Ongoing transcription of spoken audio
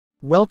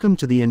Welcome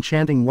to the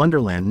enchanting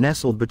wonderland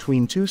nestled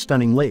between two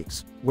stunning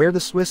lakes, where the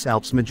Swiss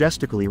Alps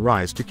majestically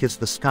rise to kiss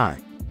the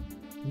sky.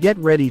 Get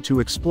ready to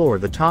explore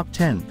the top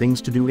 10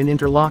 things to do in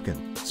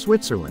Interlaken,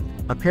 Switzerland,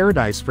 a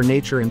paradise for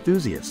nature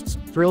enthusiasts,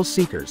 thrill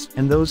seekers,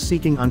 and those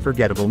seeking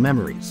unforgettable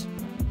memories.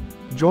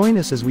 Join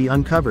us as we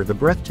uncover the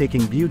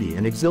breathtaking beauty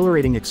and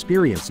exhilarating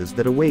experiences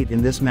that await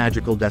in this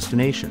magical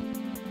destination.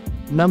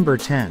 Number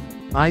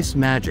 10. Ice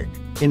Magic.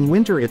 In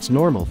winter it's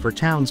normal for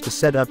towns to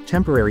set up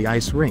temporary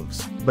ice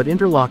rinks, but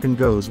Interlaken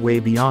goes way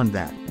beyond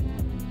that.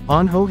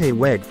 On Hohe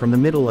Weg from the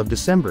middle of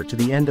December to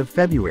the end of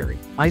February,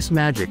 Ice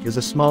Magic is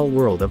a small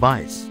world of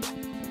ice.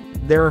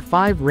 There are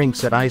 5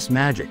 rinks at Ice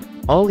Magic,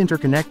 all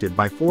interconnected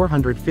by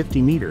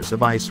 450 meters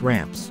of ice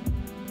ramps.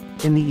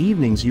 In the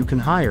evenings you can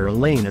hire a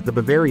lane at the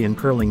Bavarian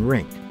curling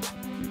rink.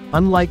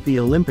 Unlike the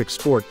Olympic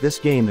sport, this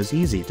game is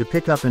easy to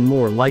pick up and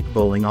more like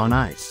bowling on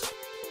ice.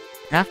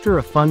 After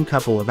a fun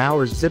couple of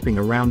hours zipping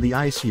around the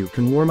ice, you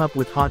can warm up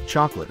with hot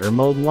chocolate or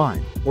mulled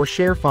wine, or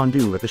share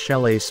fondue at the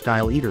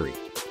chalet-style eatery.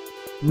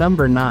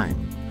 Number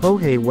 9.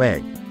 Hohe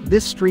Weg.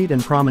 This street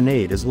and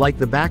promenade is like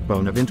the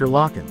backbone of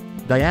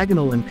Interlaken,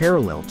 diagonal and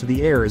parallel to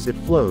the air as it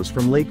flows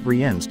from Lake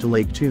Brienz to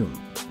Lake Thun.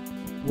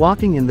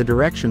 Walking in the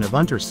direction of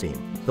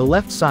Unterseen, the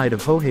left side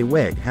of Hohe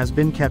Weg has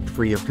been kept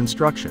free of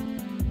construction.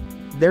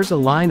 There's a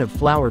line of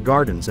flower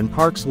gardens and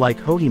parks like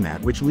Hohemat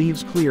which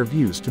leaves clear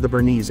views to the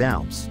Bernese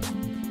Alps.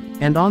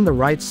 And on the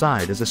right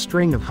side is a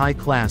string of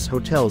high-class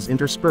hotels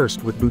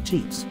interspersed with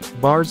boutiques,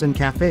 bars and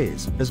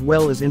cafes, as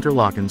well as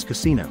Interlaken's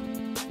casino.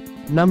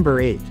 Number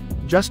 8.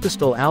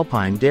 Justistal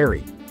Alpine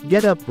Dairy.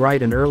 Get up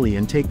bright and early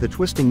and take the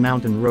twisting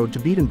mountain road to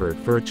Biedenberg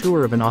for a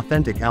tour of an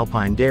authentic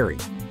Alpine dairy.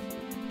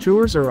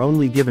 Tours are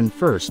only given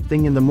first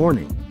thing in the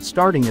morning,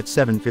 starting at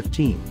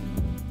 7:15.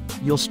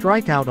 You'll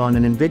strike out on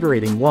an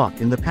invigorating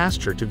walk in the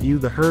pasture to view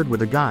the herd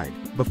with a guide,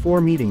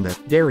 before meeting the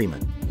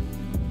dairyman.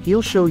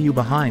 He'll show you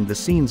behind the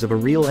scenes of a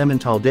real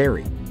Emmental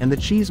dairy, and the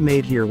cheese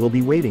made here will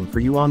be waiting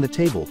for you on the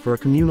table for a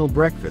communal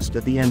breakfast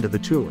at the end of the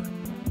tour.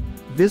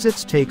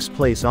 Visits takes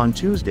place on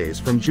Tuesdays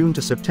from June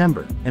to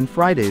September, and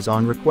Fridays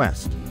on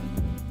request.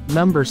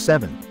 Number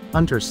 7.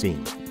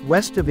 Unterseen.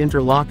 West of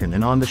Interlaken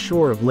and on the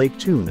shore of Lake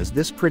Thun is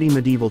this pretty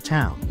medieval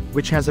town,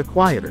 which has a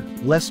quieter,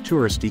 less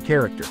touristy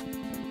character.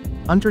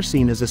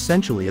 Unterseen is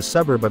essentially a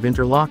suburb of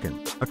Interlaken,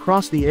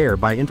 across the air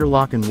by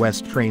Interlaken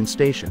West train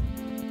station.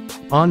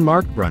 On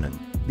Marktbrunnen,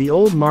 the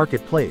old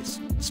marketplace,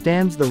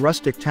 stands the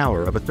rustic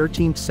tower of a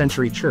 13th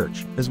century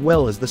church, as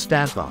well as the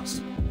Stadthaus.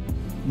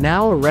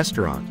 Now a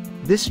restaurant,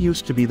 this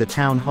used to be the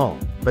town hall,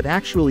 but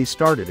actually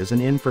started as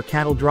an inn for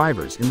cattle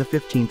drivers in the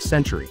 15th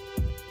century.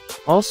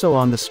 Also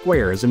on the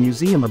square is a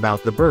museum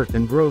about the birth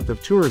and growth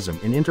of tourism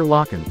in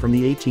Interlaken from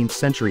the 18th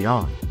century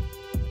on.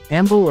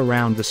 Amble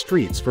around the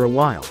streets for a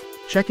while,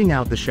 checking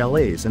out the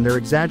chalets and their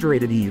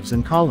exaggerated eaves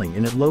and calling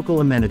in at local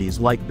amenities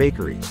like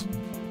bakeries.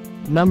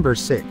 Number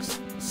 6.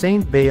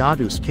 St.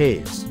 Beatus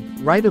Caves.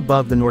 Right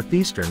above the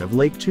northeastern of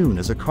Lake Thun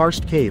is a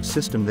karst cave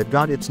system that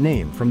got its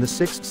name from the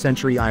 6th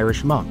century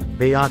Irish monk,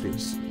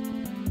 Beatus.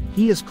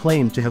 He is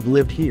claimed to have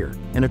lived here,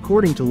 and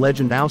according to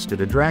legend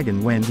ousted a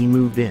dragon when he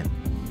moved in.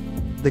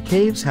 The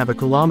caves have a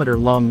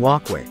kilometer-long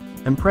walkway,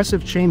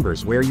 impressive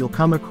chambers where you'll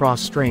come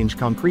across strange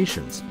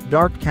concretions,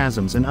 dark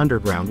chasms and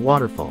underground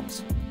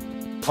waterfalls.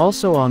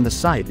 Also on the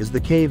site is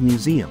the Cave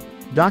Museum,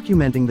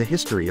 documenting the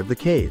history of the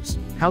caves,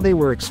 how they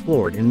were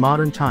explored in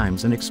modern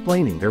times and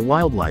explaining their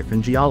wildlife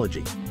and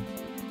geology.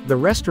 The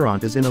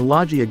restaurant is in a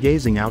loggia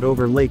gazing out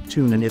over Lake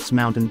Thun and its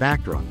mountain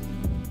backdrop.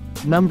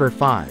 Number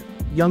 5.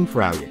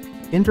 Jungfrau.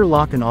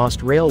 Interlaken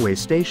Ost railway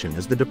station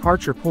is the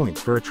departure point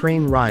for a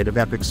train ride of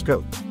epic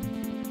scope.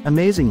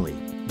 Amazingly,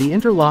 the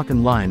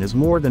Interlaken line is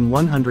more than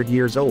 100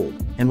 years old,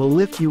 and will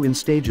lift you in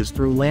stages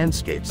through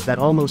landscapes that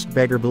almost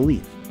beggar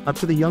belief, up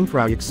to the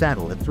Jungfrau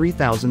saddle at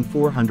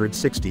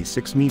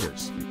 3,466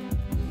 meters.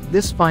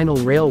 This final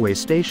railway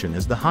station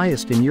is the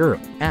highest in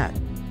Europe, at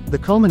the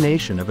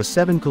culmination of a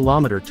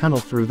 7-kilometer tunnel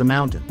through the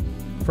mountain.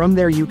 From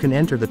there you can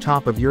enter the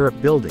Top of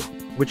Europe building,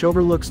 which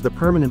overlooks the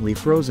permanently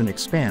frozen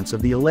expanse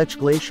of the Aletsch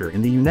Glacier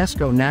in the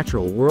UNESCO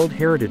Natural World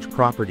Heritage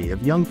Property of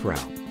Jungfrau,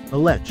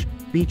 Aletsch,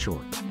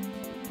 Beachort.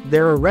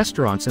 There are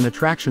restaurants and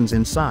attractions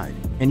inside,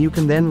 and you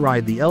can then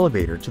ride the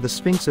elevator to the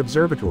Sphinx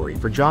Observatory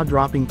for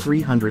jaw-dropping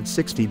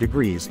 360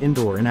 degrees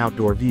indoor and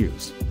outdoor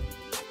views.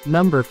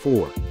 Number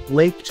 4.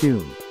 Lake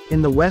Thun.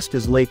 In the west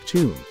is Lake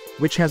Thun,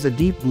 which has a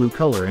deep blue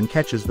color and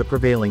catches the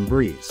prevailing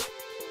breeze.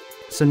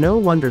 So no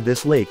wonder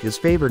this lake is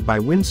favored by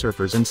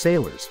windsurfers and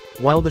sailors,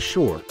 while the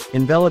shore,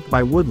 enveloped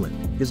by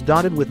woodland, is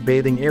dotted with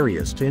bathing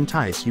areas to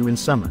entice you in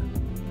summer.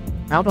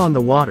 Out on the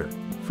water,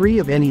 free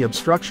of any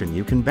obstruction,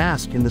 you can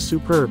bask in the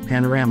superb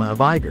panorama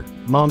of Eiger,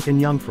 Mönch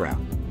and Jungfrau.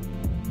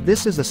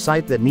 This is a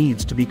sight that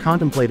needs to be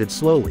contemplated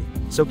slowly,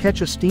 so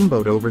catch a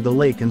steamboat over the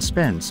lake and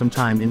spend some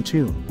time in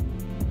Thun.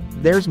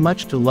 There's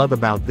much to love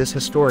about this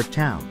historic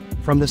town,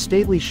 from the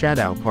stately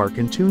Shadow Park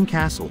and Thun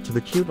Castle to the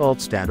cute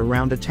Altstadt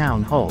around a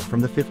town hall from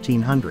the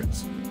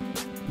 1500s.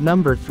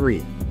 Number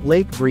 3.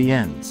 Lake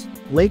Brienz.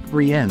 Lake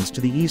Brienz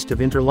to the east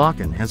of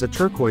Interlaken has a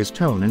turquoise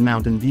tone and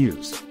mountain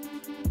views.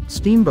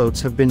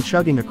 Steamboats have been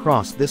chugging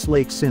across this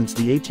lake since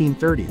the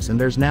 1830s,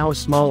 and there's now a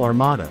small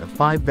armada of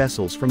 5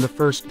 vessels from the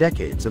first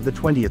decades of the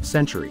 20th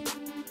century.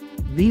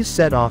 These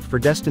set off for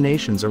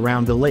destinations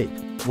around the lake,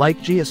 like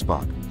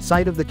Giesbach,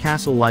 site of the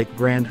castle-like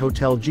Grand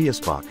Hotel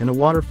Giesbach, and a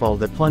waterfall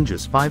that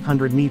plunges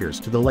 500 meters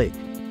to the lake.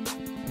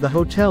 The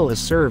hotel is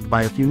served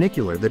by a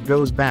funicular that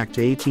goes back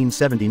to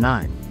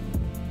 1879.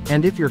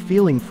 And if you're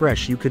feeling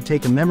fresh, you could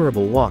take a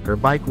memorable walk or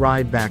bike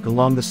ride back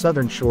along the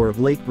southern shore of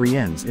Lake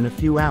Brienz in a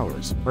few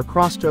hours, or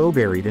cross to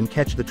Oberried and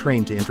catch the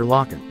train to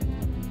Interlaken.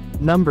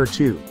 Number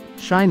 2.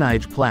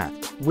 Scheinige Platt.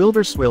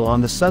 Wilderswil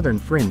on the southern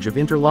fringe of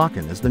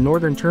Interlaken is the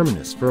northern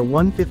terminus for a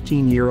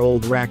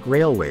 115-year-old rack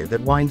railway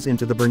that winds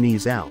into the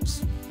Bernese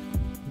Alps.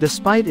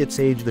 Despite its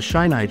age, the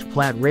Scheinige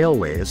Platt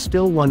Railway is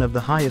still one of the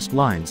highest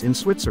lines in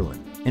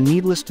Switzerland, and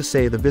needless to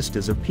say the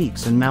vistas of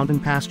peaks and mountain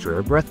pasture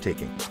are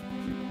breathtaking.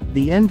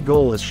 The end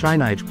goal is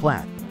Scheinige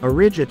Platt, a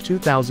ridge at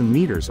 2,000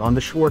 meters on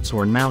the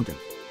Schwarzhorn mountain.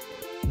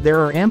 There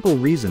are ample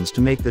reasons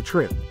to make the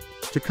trip: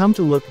 to come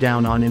to look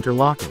down on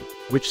Interlaken,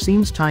 which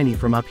seems tiny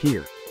from up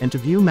here, and to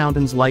view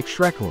mountains like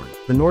Schreckhorn,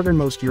 the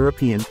northernmost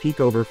European peak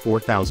over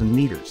 4,000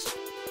 meters.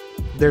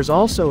 There's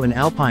also an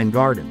Alpine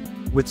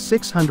garden, with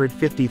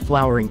 650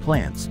 flowering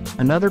plants,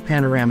 another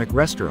panoramic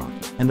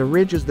restaurant, and the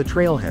ridge is the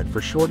trailhead for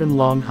short and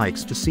long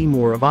hikes to see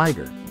more of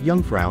Eiger,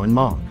 Jungfrau and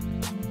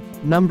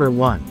Mönch. Number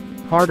 1.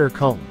 Harder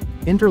Kulm.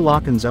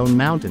 Interlaken's own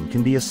mountain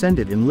can be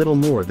ascended in little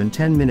more than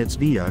 10 minutes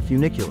via a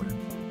funicular.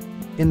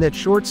 In that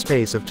short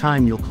space of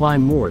time you'll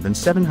climb more than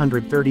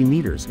 730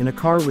 meters in a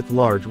car with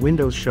large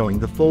windows showing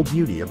the full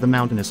beauty of the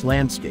mountainous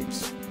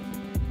landscapes.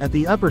 At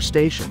the upper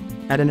station,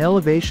 at an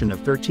elevation of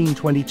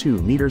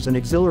 1322 meters, an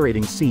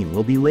exhilarating scene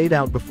will be laid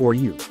out before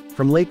you,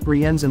 from Lake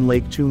Brienz and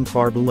Lake Thun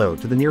far below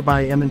to the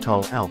nearby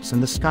Emmental Alps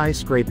and the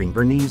sky-scraping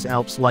Bernese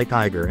Alps like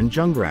Eiger and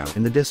Jungfrau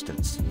in the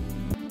distance.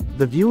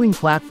 The viewing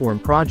platform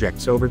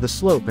projects over the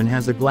slope and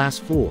has a glass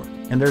floor,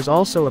 and there's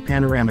also a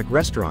panoramic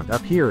restaurant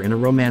up here in a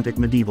romantic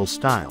medieval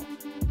style.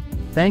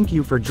 Thank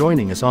you for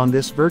joining us on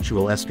this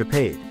virtual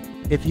escapade.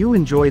 If you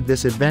enjoyed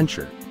this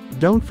adventure,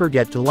 don't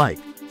forget to like,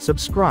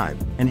 subscribe,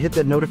 and hit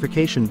that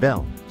notification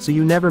bell, so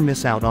you never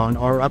miss out on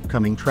our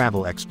upcoming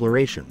travel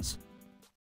explorations.